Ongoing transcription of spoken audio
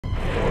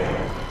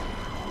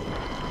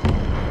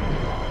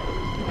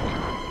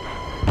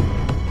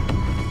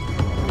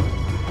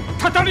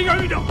たりが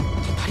いだ。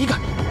たたりがい。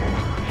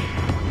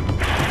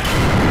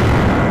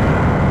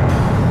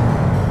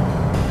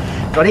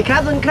สวัสดีครั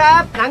บทุกครั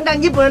บหนังดัง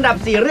ญี่ปุ่นอันดับ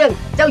4เรื่อง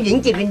เจ้าหญิง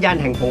จิตวิญญาณ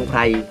แห่งพงไพร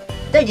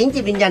เจ้าหญิงจิ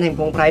ตวิญญาณแห่ง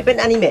พงไพรเป็น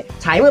อนิเมะ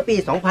ฉายเมื่อปี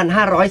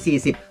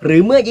 2540 หรื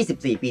อเมื่อ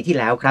 24 ปีที่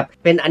แล้วครับ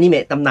เป็นอนิเม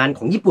ะตำนานข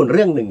องญี่ปุ่นเ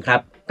รื่องหนึ่งครับ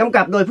กำ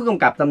กับโดยผู้ก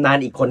ำกับตำนาน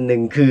อีกคนหนึ่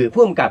งคือ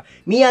ผู้กำกับ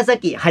มิยาซา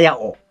กิฮายาโ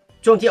อะ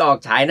ช่วงที่ออก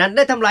ฉายนั้นไ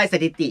ด้ทำลายส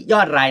ถิติย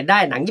อดรายได้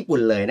หนังญี่ปุ่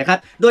นเลยนะครับ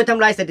โดยท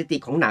ำลายสถิติ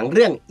ของหนังเ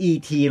รื่อง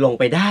E.T. ลง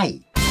ไปได้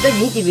เจ้าห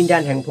ญิงจิตวิญญา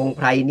ณแห่งพงไ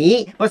พรนี้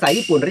ภาษา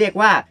ญี่ปุ่นเรียก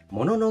ว่าโม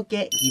โนโนเก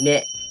ะฮิเม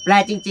ะแปล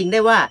จริงๆได้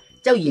ว่า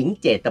เจ้าหญิง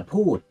เจต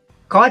พูด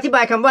ขออธิบ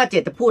ายคำว่าเจ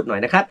ตพูดหน่อ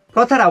ยนะครับเพร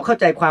าะถ้าเราเข้า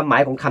ใจความหมา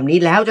ยของคำนี้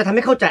แล้วจะทำใ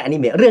ห้เข้าใจอนิ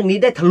เมะเรื่องนี้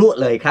ได้ทะลุ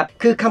เลยครับ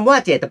คือคำว่า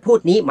เจตพูด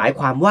นี้หมาย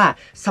ความว่า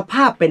สภ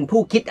าพเป็น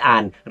ผู้คิดอ่า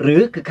นหรื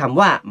อคือคำ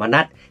ว่าม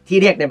นัสที่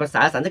เรียกในภาษ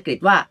าสันสกฤต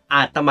ว่าอ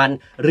าตมัน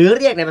หรือ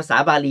เรียกในภาษา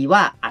บาลีว่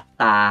าอัต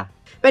ตา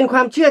เป็นคว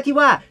ามเชื่อที่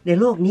ว่าใน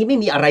โลกนี้ไม่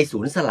มีอะไรสู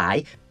ญสลาย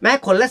แม้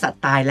คนและสัต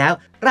ว์ตายแล้ว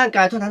ร่างก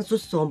ายเท่านั้นทรุ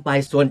ดโทรมไป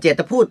ส่วนเจ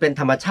ตพูดเป็น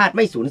ธรรมชาติไ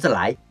ม่สูญสล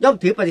ายย่อม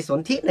ถือปฏิสน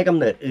ธิในกำ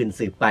เนิดอื่น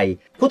สืบไป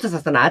พุทธศา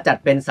สนาจัด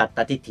เป็นสัตต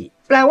ทิฏฐิ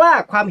แปลว่า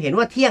ความเห็น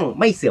ว่าเที่ยง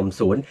ไม่เสื่อม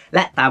สูญแล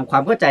ะตามควา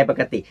มเข้าใจป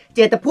กติเจ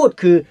ตพูด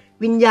คือ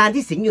วิญญาณ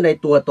ที่สิงอยู่ใน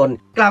ตัวตน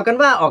กล่าวกัน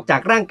ว่าออกจา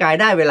กร่างกาย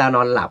ได้เวลาน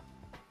อนหลับ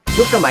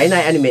ยุคสมัยใน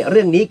อนิเมะเ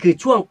รื่องนี้คือ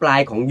ช่วงปลา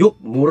ยของยุค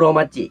มูโรม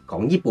าจิขอ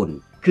งญี่ปุ่น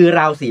คือร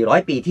าว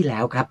 400 ปีที่แ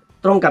ล้วครับ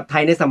ตรงกับไท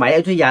ยในสมัยอ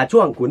ยุธยาช่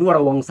วงขุนวร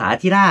วงศา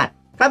ธิราช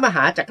พระมห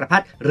าจักรพร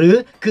รดิหรือ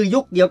คือยุ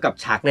คเดียวกับ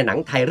ฉากในหนัง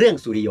ไทยเรื่อง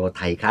สุริโยไ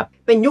ทยครับ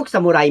เป็นยุคซา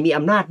มูไรมี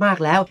อำนาจมาก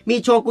แล้วมี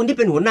โชกุนที่เ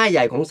ป็นหัวหน้าให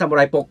ญ่ของซามูไ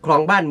รปกครอ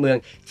งบ้านเมือง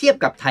เทียบ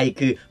กับไทย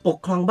คือปก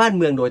ครองบ้าน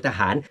เมืองโดยทห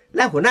ารแล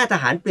ะหัวหน้าท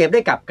หารเปรียบไ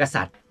ด้กับก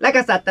ษัตริย์และก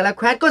ษัตริย์แต่ละแ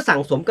คว้นก็สั่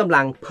งสมกำ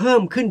ลังเพิ่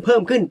มขึ้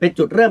นเป็น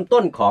จุดเริ่ม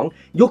ต้นของ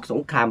ยุคส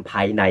งครามภ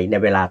ายใน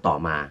เวลาต่อ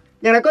มา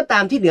อย่างไรก็ตา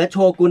มที่เหนือโช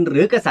กุนห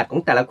รือกษัตริย์ขอ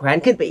งแต่ละแคว้น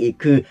ขึ้นไปอีก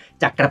คือ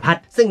จักรพรร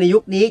ดิซึ่งในยุ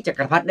คนี้จั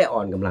กรพรรดิได้อ่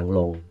อนกำลัง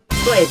ลง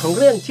ตัวเอกของ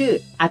เรื่องชื่อ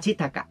อาชิ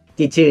ตากะ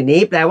ที่ชื่อ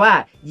นี้แปลว่า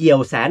เหยี่ยว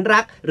แสนรั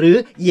กหรือ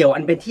เหยี่ยวอั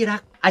นเป็นที่รั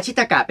กอาชิ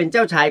ตากะเป็นเ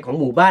จ้าชายของ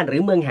หมู่บ้านหรื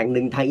อเมืองแห่งห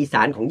นึ่งทางอีส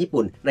านของญี่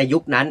ปุ่นในยุ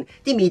คนั้น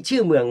ที่มีชื่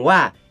อเมืองว่า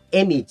เอ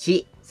มิชิ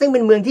ซึ่งเป็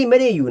นเมืองที่ไม่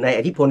ได้อยู่ใน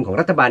อิทธิพลของ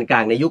รัฐบาลกล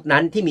างในยุคนั้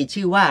นที่มี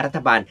ชื่อว่ารัฐ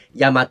บาล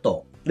ยามาโต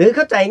ะหรือเ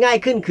ข้าใจง่าย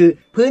ขึ้นคือ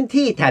พื้น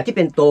ที่แถบที่เ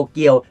ป็นโตเ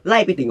กียวไล่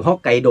ไปถึงฮอก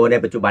ไกโดใน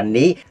ปัจจุบัน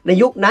นี้ใน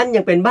ยุคนั้น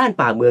ยังเป็นบ้าน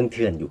ป่าเมืองเ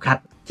ถื่อนอยู่ครับ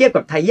เทียบ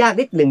กับไทยยาก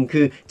นิดหนึ่ง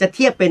คือจะเ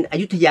ทียบเป็นอ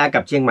ยุธยากั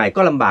บเชียงใหม่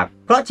ก็ลำบาก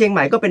เพราะเชียงให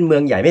ม่ก็เป็นเมือ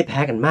งใหญ่ไม่แพ้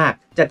กันมาก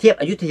จะเทียบ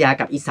อยุธยา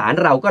กับอีสาน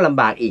เราก็ล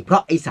ำบากอีกเพรา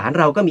ะอีสาน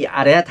เราก็มีอ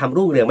ารยธรรม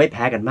รุ่งเรืองไม่แ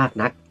พ้กันมาก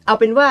นักเอา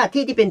เป็นว่า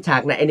ที่เป็นฉา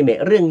กในอนิเมะ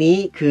เรื่องนี้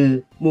คือ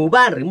หมู่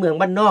บ้านหรือเมือง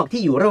บ้านนอก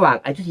ที่อยู่ระหว่าง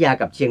อยุธยา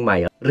กับเชียงใหม่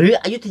หรือ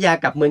อยุธยา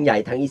กับเมืองใหญ่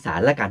ทางอีสาน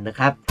ละกันนะค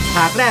รับฉ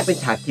ากแรกเป็น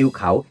ฉากทิวเ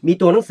ขามี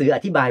ตัวหนังสืออ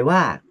ธิบายว่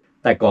า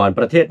แต่ก่อนป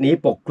ระเทศนี้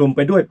ปกคลุมไป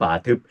ด้วยป่า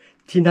ทึบ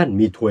ที่นั่น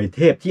มีทวยเท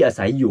พที่อา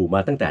ศัยอยู่มา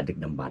ตั้งแต่ดึก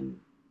ดำบรรพ์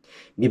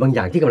มีบางอ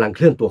ย่างที่กำลังเค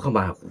ลื่อนตัวเข้า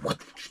มา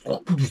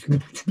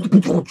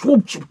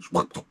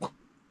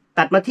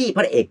ตัดมาที่พ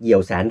ระเอกเหยี่ย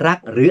วแสนรัก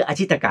หรืออา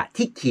ชิตากะ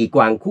ที่ขี่ก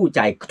วางคู่ใจ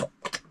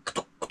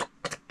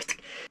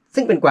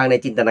ซึ่งเป็นกวางใน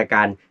จินตนาก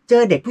ารเจ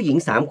อเด็กผู้หญิง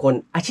3คน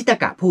อาชิตา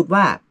กะพูด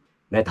ว่า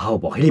แม่เฒ่า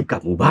บอกให้รีบกลั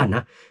บหมู่บ้านน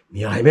ะมี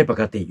อะไรไม่ป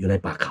กติอยู่ใน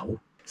ป่าเขา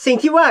สิ่ง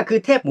ที่ว่าคือ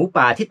เทพหมู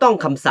ป่าที่ต้อง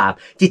คำสาป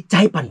จิตใจ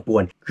ปั่นป่ว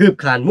นคืบ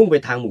คลานมุ่งไป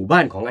ทางหมู่บ้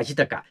านของอาชิ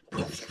ตากะ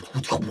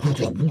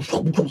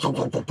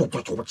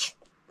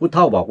ผู้เ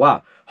ฒ่าบอกว่า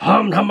ห้า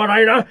มทำอะไร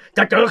นะจ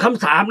ะเจอค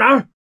ำสาปนะ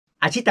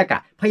อาชิตากะ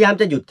พยายาม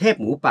จะหยุดเทพ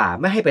หมูป่า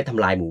ไม่ให้ไปท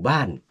ำลายหมู่บ้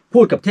านพู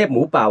ดกับเทพห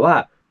มูป่าว่า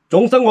จ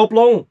งสงบ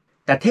ลง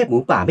แต่เทพหมู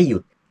ป่าไม่หยุ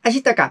ดอาชิ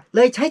ตากะเล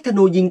ยใช้ธ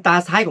นูยิงตา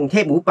ซ้ายของเท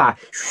พหมูป่า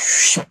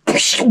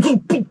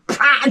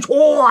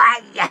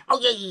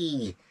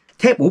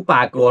เทพหมูป่า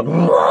โกรธ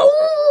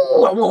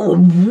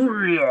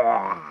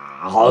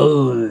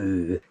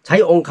ใช้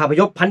องค์คาพ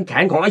ยพพันแข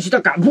นของอาชิต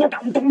ากะ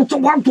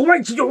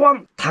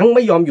ทั้งไ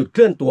ม่ยอมหยุดเค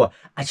ลื่อนตัว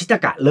อาชิตา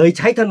กะเลยใ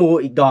ช้ธนู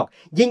อีกดอก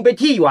ยิงไป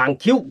ที่หว่าง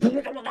คิ้ว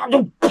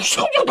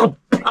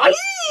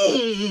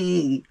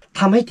ท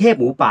ำให้เทพ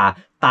หมูป่า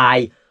ตาย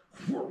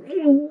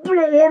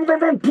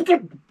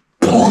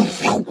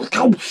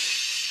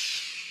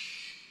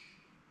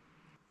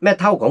แม่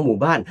เฒ่าของหมู่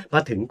บ้านมา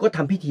ถึงก็ท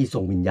ำพิธี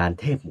ส่งวิญญาณ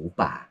เทพหมู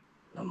ป่า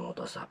นะโม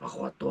ตัสสะภะคะ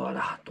วะโตอะร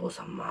ะหะโต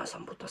สัมมาสั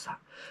มพุทธัสสะ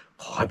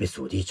ขอให้ไป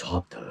สู่ที่ชอ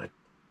บเถิด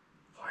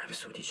ขอให้ไป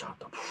สู่ที่ชอบ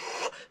เถิด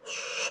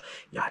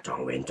อย่าจอง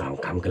เวรจอง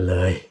กรรมกันเล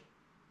ย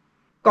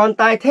ก่อน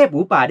ตายเทพห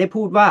มูป่าได้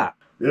พูดว่า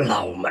เร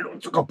ามนุษ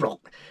ย์สกปรก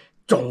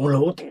จง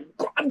รู้ถึง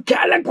ความแค้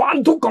นและความ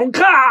ทุกข์ของ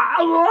ข้า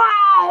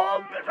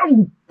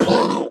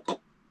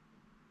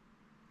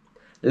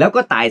แล้ว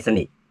ก็ตายส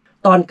นิท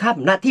ตอนค่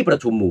ำณที่ประ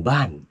ชุมหมู่บ้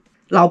าน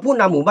เหล่าผู้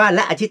นำหมู่บ้านแ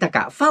ละอาชิตาก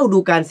ะเฝ้าดู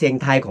การเสี่ยง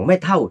ทายของแม่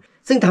เฒ่า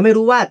ซึ่งทำให้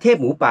รู้ว่าเทพ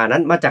หมูป่านั้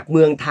นมาจากเ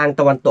มืองทาง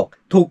ตะวันตก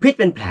ถูกพิษ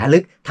เป็นแผลลึ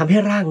กทำให้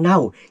ร่างเน่า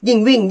ยิ่ง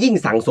วิ่งยิ่ง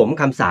สั่งสม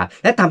คำสาป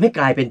และทำให้ก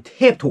ลายเป็นเ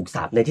ทพถูกส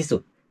าปในที่สุ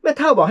ดแม่เ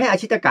ฒ่าบอกให้อา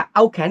ชิตากะเอ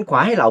าแขนขวา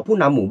ให้เหล่าผู้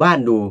นำหมู่บ้าน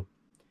ดู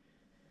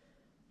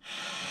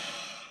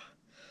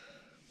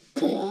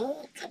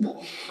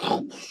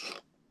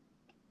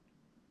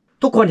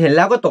ทุกคนเห็นแ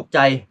ล้วก็ตกใจ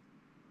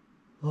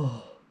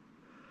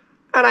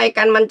อะไร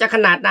กันมันจะข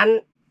นาดนั้น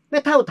แม่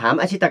เฒ่าถาม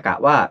อาชิตากะ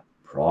ว่า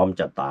พร้อม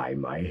จะตาย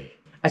ไหม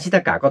อาชิต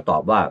ากะก็ตอ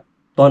บว่า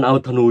ตอนเอา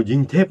ธนูยิ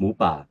งเทพหมู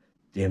ป่า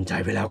เตรียมใจ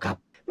ไว้แล้วครับ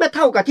แม่เ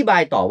ฒ่าอธิบา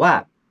ยต่อว่า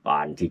ปา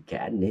นที่แข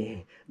นนี้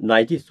ใน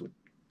ที่สุด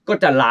ก็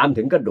จะลาม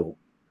ถึงกระดูก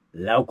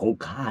แล้วคง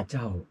ฆ่าเ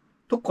จ้า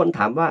ทุกคนถ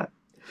ามว่า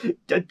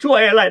จะช่วย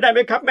อะไรได้ไหม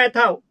ครับแม่เ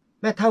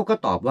ฒ่าก็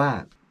ตอบว่า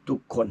ทุก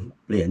คน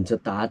เปลี่ยนชะ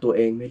ตาตัวเ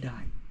องไม่ได้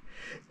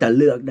แต่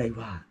เลือกได้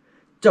ว่า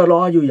จะร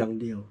ออยู่อย่าง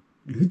เดียว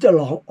หรือจะ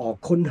ลองออก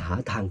ค้นหา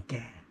ทางแ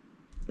ก้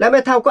และแ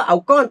ม่เฒ่าก็เอา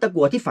ก้อนตะ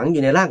กั่วที่ฝังอ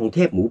ยู่ในร่างของเท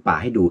พหมูป่า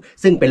ให้ดู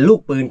ซึ่งเป็นลูก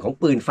ปืนของ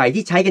ปืนไฟ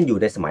ที่ใช้กันอยู่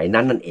ในสมัย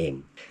นั้นนั่นเอง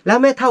แล้ว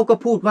แม่เฒ่าก็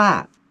พูดว่า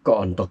ก้อ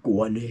นตะกั่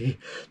วนี้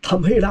ท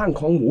ำให้ร่าง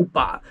ของหมู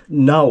ป่า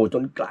เน่าจ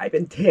นกลายเป็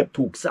นเทพ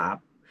ถูกสาป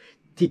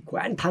ที่แค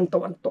ว้นทางต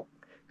ะวันตก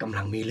กำ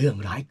ลังมีเรื่อง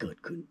ร้ายเกิด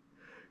ขึ้น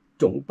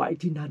จงไป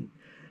ที่นั่น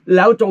แ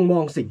ล้วจงม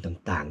องสิ่ง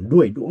ต่างๆด้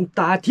วยดวง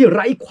ตาที่ไ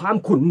ร้ความ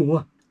ขุ่นมัว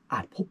อา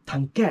จพบทา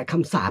งแก้ค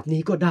ำสาป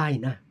นี้ก็ได้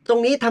นะตร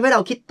งนี้ทำให้เร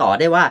าคิดต่อ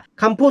ได้ว่า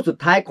คำพูดสุด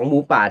ท้ายของหมู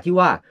ป่าที่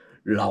ว่า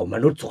เราม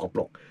นุษย์สกป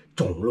รก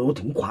จงรู้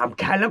ถึงความ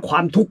แค้นและควา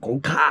มทุกข์ของ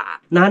ข้า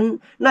นั้น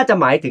น่าจะ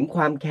หมายถึงค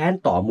วามแค้น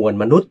ต่อมวล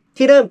มนุษย์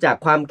ที่เริ่มจาก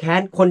ความแค้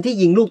นคนที่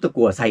ยิงลูกตะ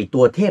กั่วใส่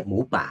ตัวเทพหมู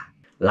ป่า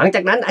หลังจ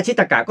ากนั้นอาชิ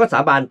ตากะก็สา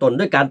บานตน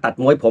ด้วยการตัด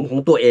มวยผมขอ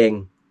งตัวเอง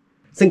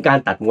ซึ่งการ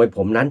ตัดมวยผ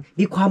มนั้น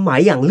มีความหมาย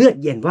อย่างเลือด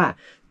เย็นว่า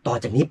ต่อ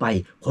จากนี้ไป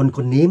คนค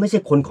นนี้ไม่ใช่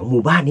คนของห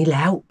มู่บ้านนี้แ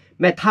ล้ว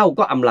แม่เฒ่า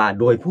ก็อำลา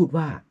โดยพูด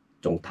ว่า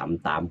จงท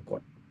ำตามก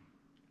ฎ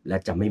และ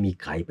จะไม่มี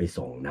ใครไป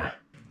ส่งนะ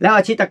แล้วอ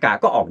าชิตากะ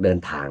ก็ออกเดิ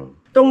นทาง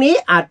ตรงนี้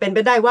อาจเป็นไป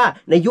ได้ว่า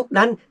ในยุค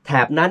นั้นแถ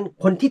บนั้น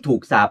คนที่ถู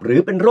กสาปหรือ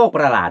เป็นโรคป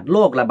ระหลาดโร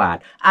คระบาด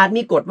อาจ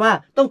มีกฎว่า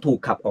ต้องถูก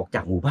ขับออกจ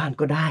ากหมู่บ้าน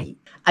ก็ได้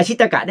อาชิ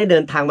ตากะได้เดิ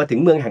นทางมาถึง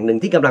เมืองแห่งหนึ่ง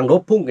ที่กำลังร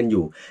บพุ่งกันอ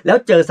ยู่แล้ว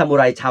เจอซามู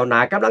ไรชาวนา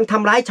กำลังท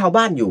ำร้ายชาว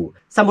บ้านอยู่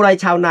ซามูไร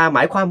ชาวนาหม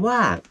ายความว่า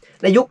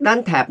ในยุคนั้น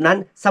แถบนั้น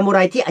ซามูไร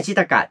ที่อาชิ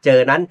ตากะเจอ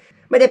นั้น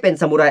ไม่ได้เป็น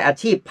ซามูไรอา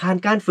ชีพผ่าน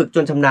การฝึกจ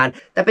นชำนาญ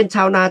แต่เป็นช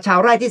าวนาชาว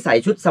ไร่ที่ใส่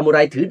ชุดซามูไร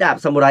ถือดาบ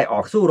ซามูไรอ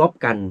อกสู้รบ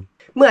กัน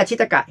เมื่ออาชิ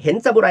ตากะเห็น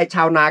ซามูไรช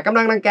าวนากำ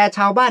ลังรังแกช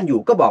าวบ้านอ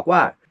ยู่ก็บอกว่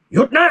าห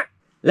ยุดนะ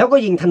แล้วก็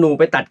ยิงธนู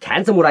ไปตัดแขน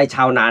ซามูไรช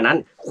าวนานั้น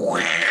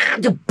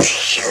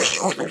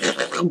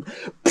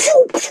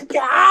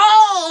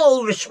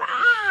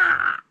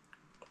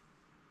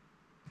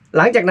ห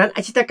ลังจากนั้นอ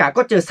าชิตากะ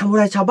ก็เจอซามูไ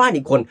รชาวบ้าน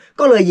อีกคน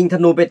ก็เลยยิงธ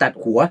นูไปตัด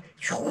หัว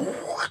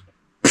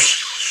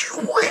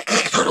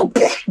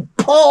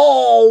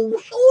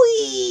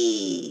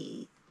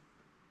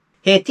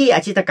เหตุที่อา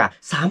ชิตากะ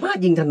สามารถ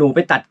ยิงธนูไป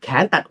ตัดแข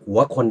นตัดหัว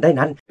คนได้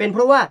นั้นเป็นเพ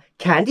ราะว่า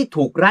แขนที่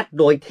ถูกรัด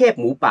โดยเทพ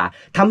หมูป่า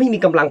ทำให้มี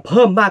กำลังเ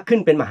พิ่มมากขึ้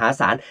นเป็นมหา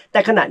ศาลแต่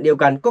ขณะเดียว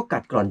กันก็กั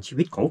ดกร่อนชี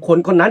วิตของคน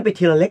คนนั้นไป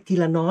ทีละเล็กที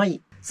ละน้อย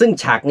ซึ่ง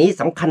ฉากนี้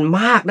สำคัญ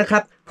มากนะครั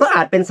บเพราะอ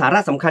าจเป็นสาระ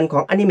สำคัญขอ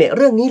งอนิเมะเ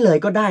รื่องนี้เลย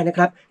ก็ได้นะค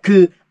รับคื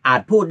ออา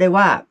จพูดได้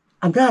ว่า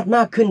อำนาจม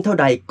ากขึ้นเท่า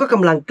ใดก็ก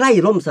ำลังใกล้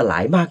ล่มสลา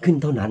ยมากขึ้น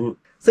เท่านั้น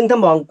ซึ่งถ้า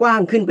มองกว้า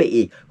งขึ้นไป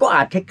อีกก็อ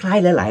าจคล้าย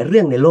ๆหลายๆเรื่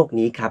องในโลก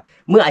นี้ครับ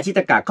เมื่ออาชิต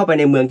ากะเข้าไป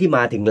ในเมืองที่ม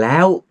าถึงแล้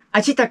วอา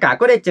ชิตากะ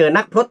ก็ได้เจอ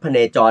นักพรตพเน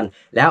จร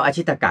แล้วอา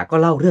ชิตากะก็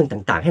เล่าเรื่อง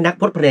ต่างๆให้นัก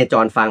พรตพเนจ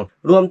รฟัง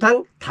รวมทั้ง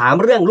ถาม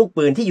เรื่องลูก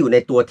ปืนที่อยู่ใน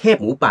ตัวเทพ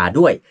หมูป่า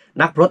ด้วย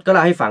นักพรตก็เล่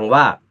าให้ฟัง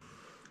ว่า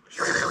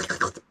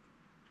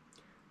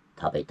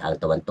ถ้าไปทาง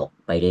ตะวันตก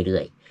ไปเรื่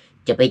อย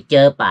ๆจะไปเจ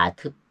อป่า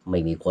ทึบไม่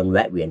มีคนแว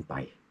ะเวียนไป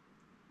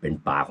เป็น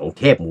ป่าของ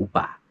เทพหมู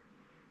ป่า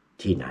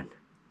ที่นั่น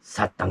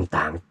สัตว์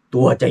ต่างๆ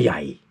ตัวจะใหญ่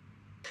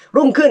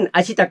รุ่งขึ้นอ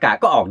าชิตากะ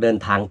ก็ออกเดิน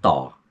ทางต่อ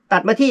ตั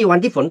ดมาที่วัน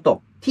ที่ฝนตก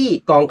ที่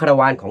กองคารา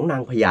วานของนา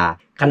งพญา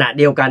ขณะ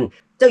เดียวกัน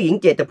เจ้าหญิง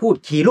เจตพูด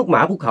ขี่ลูกหม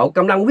าภูเขาก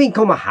ำลังวิ่งเ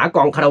ข้ามาหาก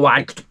องคาราวาน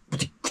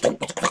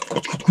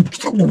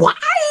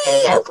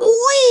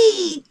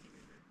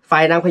ฝ่า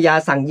ยนางพญา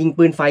สั่งยิง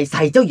ปืนไฟใ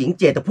ส่เจ้าหญิง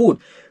เจตพูด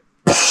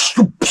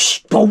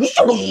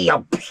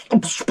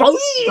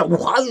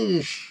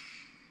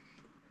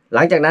ห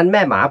ลังจากนั้นแ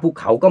ม่หมาภู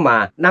เขาก็มา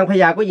นางพ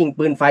ญาก็ยิง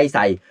ปืนไฟใ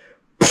ส่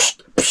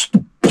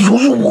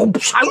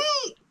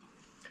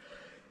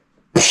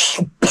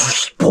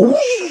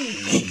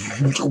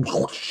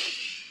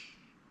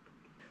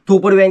ถูก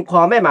บริเวณคอ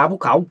แม่หมาภู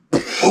เขา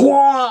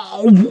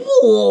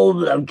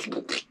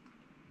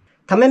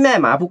ทำให้แม่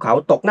หมาภูเขา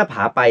ตกหน้าผ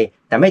าไป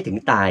แต่ไม่ถึง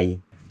ตาย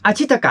อา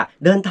ชิตากะ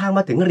เดินทางม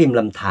าถึงริม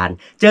ลำธาร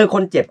เจอค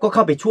นเจ็บก็เข้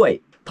าไปช่วย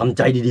ทำใ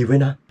จดีๆไว้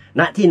นะ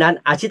ณที่นั้น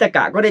อาชิตาก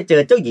ะก็ได้เจ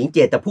อเจ้าหญิงเจ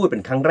ตพูดเป็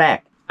นครั้งแรก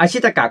อาชิ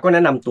ตากะก็แน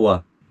ะนำตัว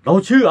เรา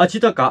ชื่ออาชิ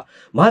ตากะ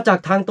มาจาก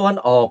ทางตะวัน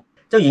ออก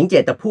เจ้าหญิงเจ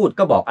ตพูด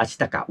ก็บอกอาชิ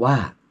ตากะว่า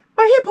ไป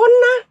ให้พ้น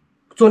นะ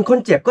ส่วนคน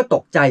เจ็บก็ต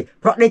กใจ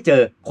เพราะได้เจ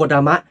อโคดา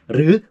มะห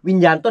รือวิญ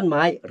ญาณต้นไ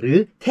ม้หรือ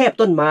เทพ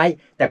ต้นไม้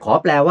แต่ขอ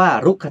แปลว่า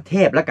รุกขเท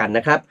พละกันน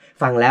ะครับ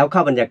ฟังแล้วเข้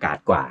าบรรยากาศ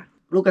กว่า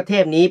ลูกเท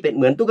พนี้เป็นเ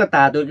หมือนตุ๊กต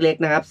าตัวเล็ก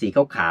ๆนะครับสี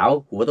ขาว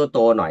ๆหัวโต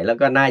ๆหน่อยแล้ว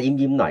ก็หน้า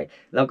ยิ้มๆหน่อย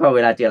แล้วก็เว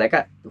ลาเจออะไรก็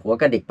หัว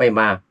กระดิกไป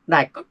มาได้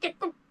ก็เก็ก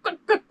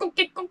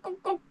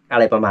อะ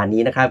ไรประมาณ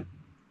นี้นะครับ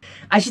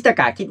อาชิตา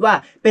กะคิดว่า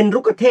เป็นลู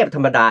กเทพธร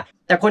รมดา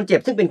แต่คนเจ็บ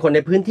ซึ่งเป็นคนใน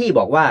พื้นที่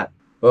บอกว่า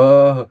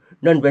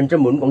นั่นเป็นส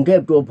มุนของเท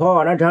พตัวพ่อ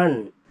นะท่าน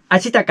อา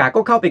ชิตากะ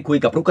ก็เข้าไปคุย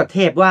กับลูกเท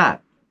พว่า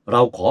เร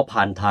าขอ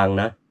ผ่านทาง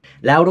นะ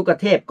แล้วลูก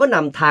เทพก็น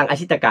ำทางอา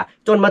ชิตากะ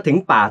จนมาถึง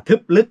ป่าทึ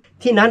บลึก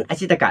ที่นั้นอา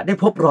ชิตากะได้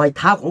พบรอยเ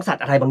ท้าของสัต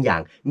ว์อะไรบางอย่า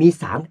งมี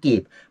3กี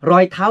บรอ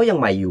ยเท้ายัง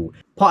ใหม่อยู่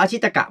พออาชิ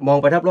ตากะมอง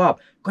ไปรอบ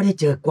ๆก็ได้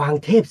เจอกวาง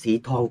เทพสี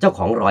ทองเจ้าข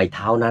องรอยเ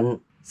ท้านั้น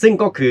ซึ่ง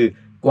ก็คือ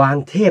กวาง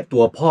เทพตั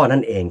วพ่อนั่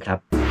นเองครับ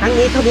ทั้ง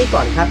นี้เท่านี้ก่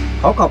อนครับ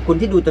ขอขอบคุณ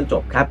ที่ดูจนจ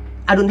บครับ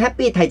อดุลแฮป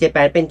ปี้ไทยเจแป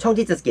นเป็นช่อง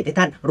ที่จะสกิดให้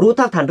ท่านรู้เ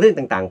ท่าทันเรื่อง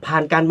ต่างๆผ่า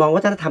นการมอง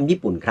วัฒนธรรมญี่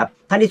ปุ่นครับ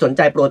ท่านที่สนใ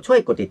จโปรดช่วย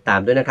กดติดตาม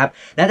ด้วยนะครับ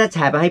และถ้าแช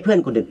ร์มาให้เพื่อน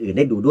คนอื่นๆไ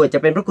ด้ดูด้วยจะ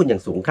เป็นพระคุณอย่า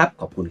งสูงครับ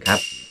ขอบคุณครับ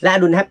และอ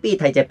ดุลแฮปปี้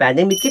ไทยเจแปน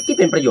ยังมีคลิปที่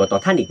เป็นประโยชน์ต่อ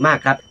ท่านอีกมาก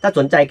ครับถ้าส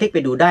นใจคลิกไป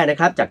ดูได้นะ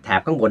ครับจากแถ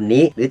บข้างบน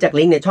นี้หรือจาก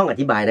ลิงก์ในช่องอ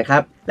ธิบายนะครั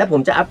บและผม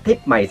จะอัพคลิป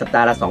ใหม่สัปด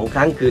าห์ละ2 ค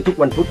รั้งคือทุก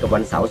วันพุธกับวั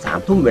นเสาร์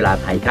3 ทุ่มเวลา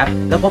ไทยครับ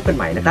แล้วพบกันใ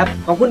หม่นะครับ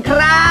ขอบคุณค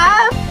รั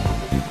บ